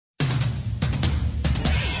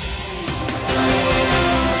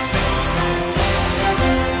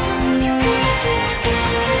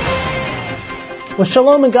Well,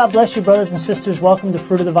 shalom and God bless you, brothers and sisters. Welcome to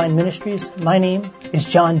Fruit of the Vine Ministries. My name is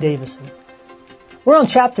John Davison. We're on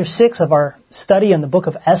chapter 6 of our study in the book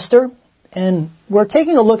of Esther, and we're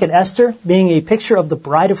taking a look at Esther being a picture of the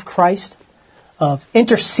bride of Christ, of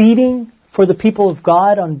interceding for the people of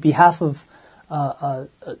God on behalf of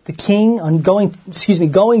the king, going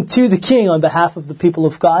to the king on behalf of the people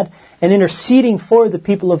of God, and interceding for the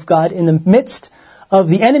people of God in the midst of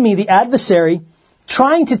the enemy, the adversary,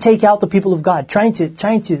 trying to take out the people of God, trying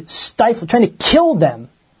to stifle, trying to kill them.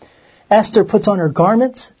 Esther puts on her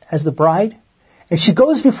garments as the bride, and she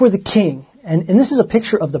goes before the king. And this is a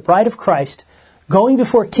picture of the bride of Christ going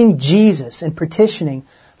before King Jesus and petitioning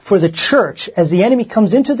for the church as the enemy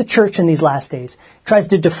comes into the church in these last days, tries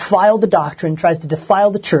to defile the doctrine, tries to defile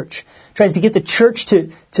the church, tries to get the church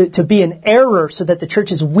to be in error so that the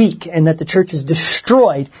church is weak and that the church is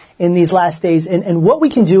destroyed in these last days. And what we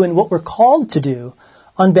can do and what we're called to do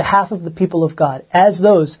on behalf of the people of God as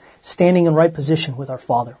those standing in right position with our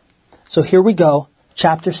Father. So here we go,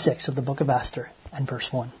 chapter 6 of the book of Esther and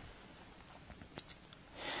verse 1.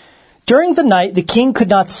 During the night, the king could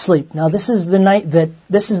not sleep. Now, this is the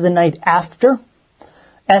night after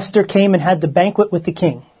Esther came and had the banquet with the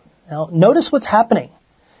king. Now, notice what's happening.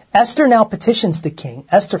 Esther now petitions the king.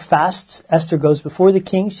 Esther fasts. Esther goes before the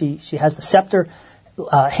king. She has the scepter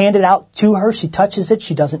handed out to her. She touches it.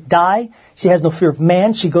 She doesn't die. She has no fear of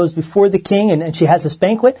man. She goes before the king and she has this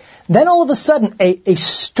banquet. Then all of a sudden, a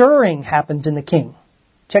stirring happens in the king.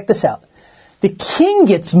 Check this out. The king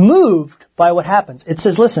gets moved by what happens. It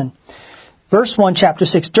says, listen, verse 1, chapter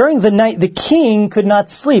 6, during the night the king could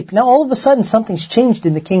not sleep. Now all of a sudden something's changed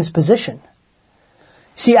in the king's position.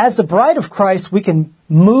 See, as the bride of Christ, we can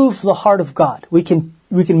move the heart of God. We can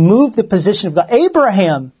move the position of God.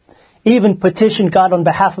 Abraham even petitioned God on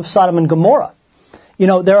behalf of Sodom and Gomorrah. You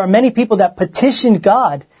know, there are many people that petitioned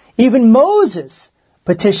God. Even Moses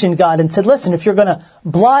petitioned God and said, listen, if you're going to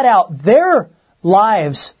blot out their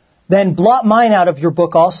lives, then blot mine out of your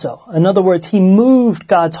book also. In other words, he moved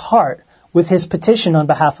God's heart with his petition on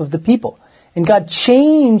behalf of the people. And God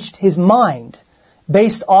changed his mind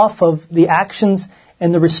based off of the actions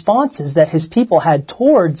and the responses that his people had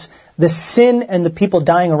towards the sin and the people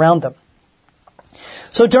dying around them.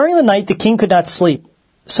 So during the night, the king could not sleep.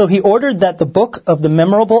 So he ordered that the book of the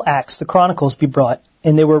memorable acts, the Chronicles, be brought,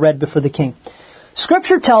 and they were read before the king.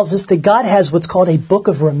 Scripture tells us that God has what's called a book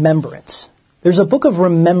of remembrance. There's a book of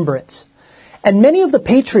remembrance. And many of the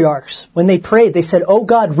patriarchs, when they prayed, they said, oh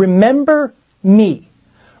God, remember me.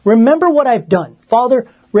 Remember what I've done. Father,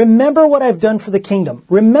 remember what I've done for the kingdom.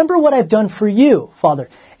 Remember what I've done for you, Father.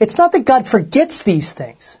 It's not that God forgets these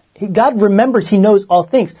things. God remembers, he knows all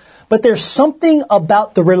things. But there's something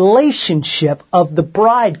about the relationship of the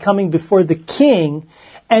bride coming before the king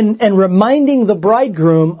and reminding the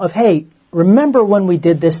bridegroom of, hey, remember when we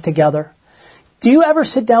did this together? Do you ever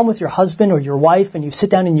sit down with your husband or your wife and you sit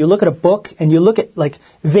down and you look at a book and you look at like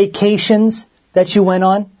vacations that you went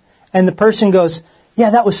on and the person goes, yeah,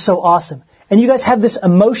 that was so awesome. And you guys have this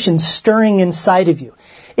emotion stirring inside of you.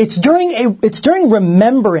 It's during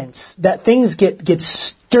remembrance that things get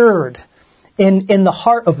stirred in the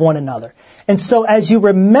heart of one another. And so as you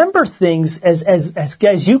remember things,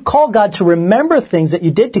 as you call God to remember things that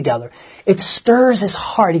you did together, it stirs his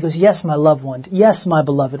heart. He goes, yes, my loved one. Yes, my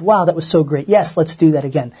beloved. Wow, that was so great. Yes, let's do that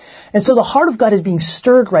again. And so the heart of God is being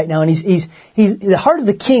stirred right now. And he's the heart of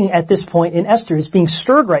the king at this point in Esther is being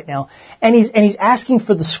stirred right now. And he's asking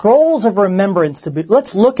for the scrolls of remembrance to be,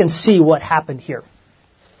 let's look and see what happened here.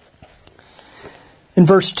 In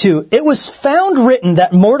verse 2, it was found written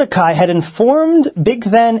that Mordecai had informed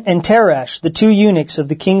Bigthan and Teresh, the two eunuchs of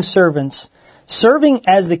the king's servants, serving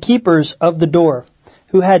as the keepers of the door,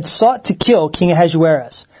 who had sought to kill King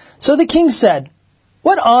Ahasuerus. So the king said,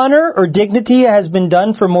 what honor or dignity has been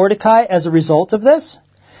done for Mordecai as a result of this?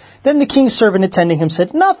 Then the king's servant attending him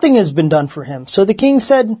said, nothing has been done for him. So the king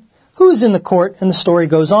said, who's in the court? And the story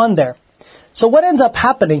goes on there. So what ends up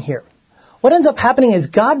happening here? What ends up happening is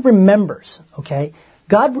God remembers, okay?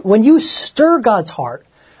 God, when you stir God's heart,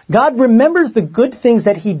 God remembers the good things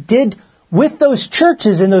that he did with those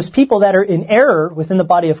churches and those people that are in error within the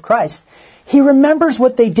body of Christ. He remembers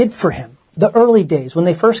what they did for him, the early days when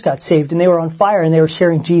they first got saved and they were on fire and they were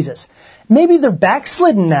sharing Jesus. Maybe they're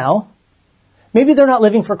backslidden now. Maybe they're not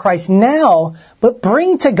living for Christ now, but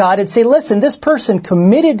bring to God and say, listen, this person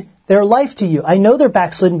committed their life to you. I know they're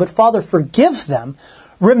backslidden, but Father, forgive them.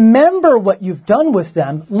 Remember what you've done with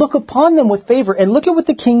them. Look upon them with favor. And look at what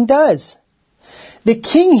the king does. The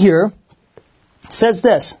king here says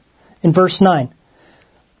this in verse 9.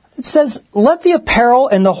 It says, let the apparel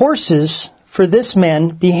and the horses for this man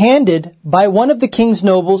be handed by one of the king's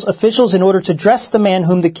nobles, officials, in order to dress the man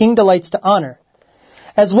whom the king delights to honor,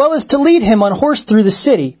 as well as to lead him on horse through the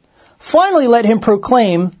city. Finally, let him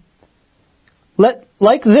proclaim,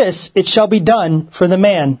 like this it shall be done for the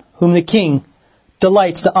man whom the king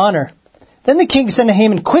delights to honor. Then the king said to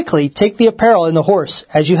Haman, quickly take the apparel and the horse,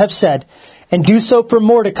 as you have said, and do so for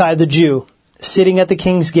Mordecai the Jew, sitting at the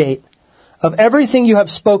king's gate. Of everything you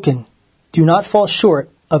have spoken, do not fall short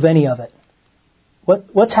of any of it.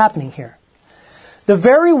 What's happening here? The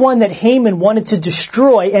very one that Haman wanted to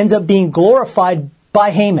destroy ends up being glorified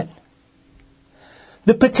by Haman.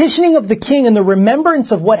 The petitioning of the king and the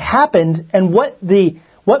remembrance of what happened and what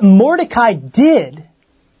Mordecai did,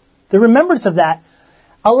 the remembrance of that,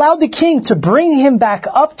 allowed the king to bring him back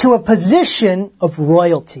up to a position of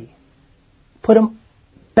royalty. Put him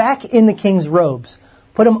back in the king's robes.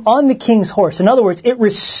 Put him on the king's horse. In other words, it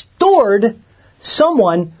restored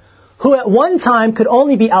someone who at one time could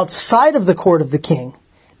only be outside of the court of the king.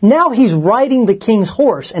 Now he's riding the king's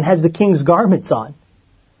horse and has the king's garments on.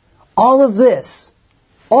 All of this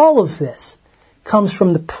comes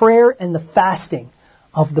from the prayer and the fasting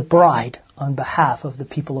of the bride on behalf of the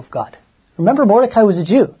people of God. Remember, Mordecai was a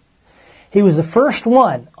Jew. He was the first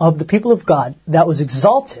one of the people of God that was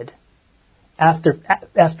exalted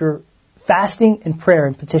after fasting and prayer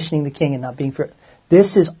and petitioning the king and not being feared.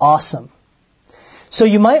 This is awesome. So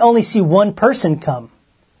you might only see one person come,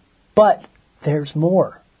 but there's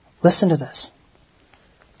more. Listen to this.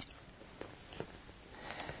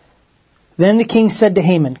 Then the king said to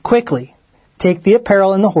Haman, quickly, take the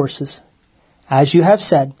apparel and the horses, as you have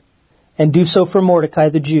said, and do so for Mordecai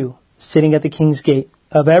the Jew, sitting at the king's gate.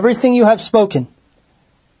 Of everything you have spoken.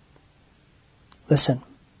 Listen.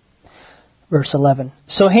 Verse 11.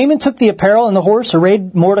 So Haman took the apparel and the horse,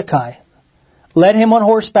 arrayed Mordecai, led him on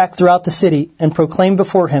horseback throughout the city, and proclaimed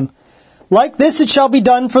before him, like this it shall be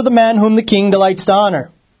done for the man whom the king delights to honor.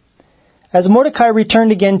 As Mordecai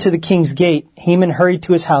returned again to the king's gate, Haman hurried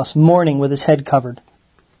to his house, mourning with his head covered.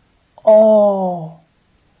 Oh,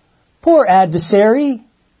 poor adversary.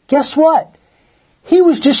 Guess what? He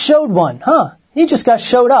was just showed one, huh? He just got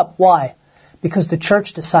showed up. Why? Because the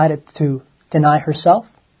church decided to deny herself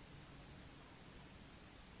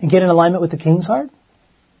and get in alignment with the king's heart?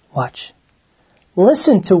 Watch.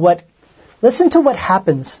 Listen to what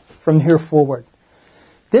happens from here forward.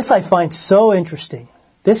 This I find so interesting.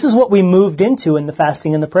 This is what we moved into in the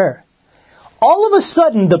fasting and the prayer. All of a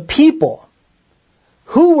sudden, the people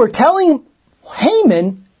who were telling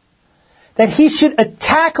Haman that he should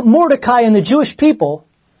attack Mordecai and the Jewish people,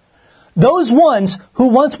 those ones who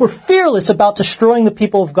once were fearless about destroying the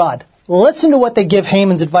people of God. Listen to what they give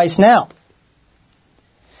Haman's advice now.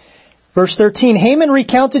 Verse 13, Haman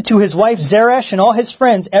recounted to his wife Zeresh and all his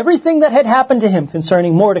friends everything that had happened to him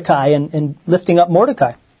concerning Mordecai and lifting up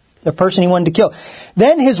Mordecai, the person he wanted to kill.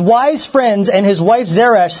 Then his wise friends and his wife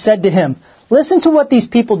Zeresh said to him, listen to what these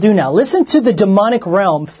people do now. Listen to the demonic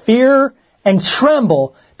realm fear and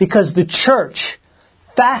tremble because the church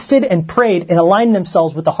fasted and prayed and aligned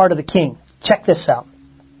themselves with the heart of the king. Check this out.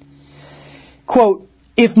 Quote,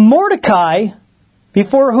 if Mordecai,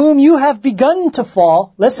 before whom you have begun to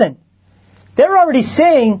fall, listen, they're already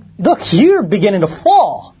saying, look, you're beginning to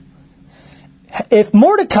fall. If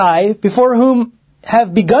Mordecai, before whom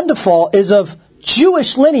have begun to fall, is of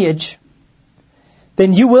Jewish lineage,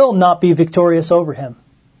 then you will not be victorious over him.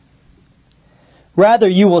 Rather,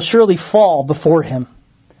 you will surely fall before him.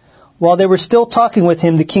 While they were still talking with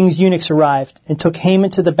him, the king's eunuchs arrived and took Haman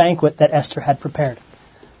to the banquet that Esther had prepared.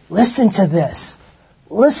 Listen to this.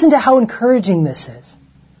 Listen to how encouraging this is.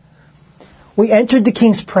 We entered the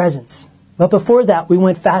king's presence. But before that, we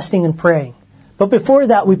went fasting and praying. But before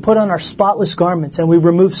that, we put on our spotless garments and we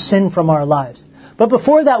removed sin from our lives. But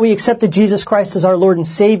before that, we accepted Jesus Christ as our Lord and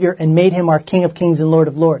Savior and made him our King of Kings and Lord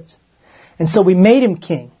of Lords. And so we made him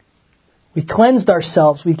king. We cleansed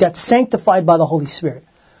ourselves. We got sanctified by the Holy Spirit.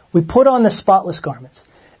 We put on the spotless garments.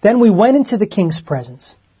 Then we went into the king's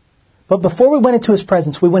presence. But before we went into his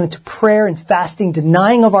presence, we went into prayer and fasting,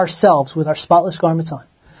 denying of ourselves with our spotless garments on.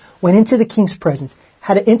 Went into the king's presence,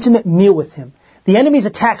 had an intimate meal with him. The enemy's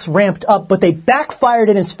attacks ramped up, but they backfired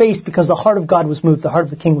in his face because the heart of God was moved. The heart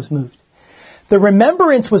of the king was moved. The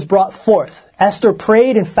remembrance was brought forth. Esther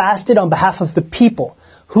prayed and fasted on behalf of the people.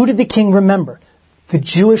 Who did the king remember? The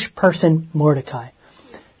Jewish person Mordecai.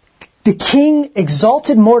 The king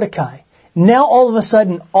exalted Mordecai. Now all of a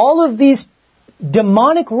sudden, all of these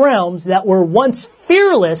demonic realms that were once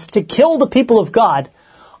fearless to kill the people of God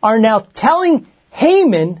are now telling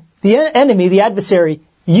Haman, the enemy, the adversary,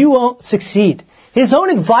 you won't succeed. His own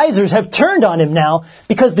advisors have turned on him now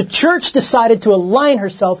because the church decided to align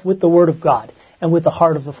herself with the Word of God and with the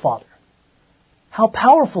heart of the Father. How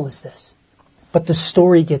powerful is this? But the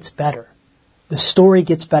story gets better. The story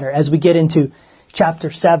gets better as we get into chapter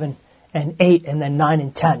 7 and 8 and then 9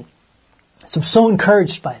 and 10. So I'm so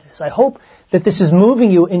encouraged by this. I hope that this is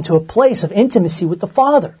moving you into a place of intimacy with the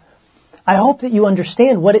Father. I hope that you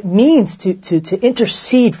understand what it means to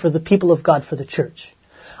intercede for the people of God, for the church.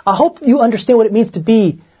 I hope you understand what it means to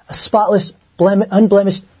be a spotless,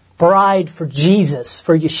 unblemished bride for Jesus,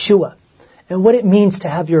 for Yeshua. And what it means to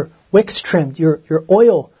have your wicks trimmed, your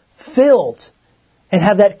oil filled, and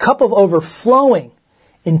have that cup of overflowing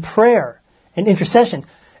in prayer and intercession.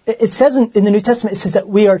 It says in the New Testament, it says that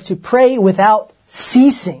we are to pray without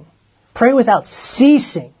ceasing. Pray without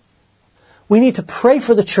ceasing. We need to pray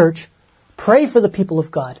for the church, pray for the people of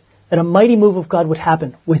God, that a mighty move of God would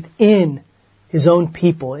happen within His own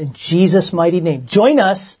people in Jesus' mighty name. Join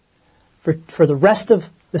us for the rest of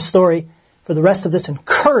the story, for the rest of this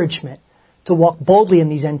encouragement to walk boldly in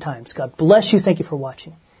these end times. God bless you. Thank you for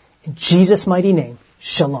watching. In Jesus' mighty name,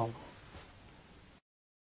 shalom.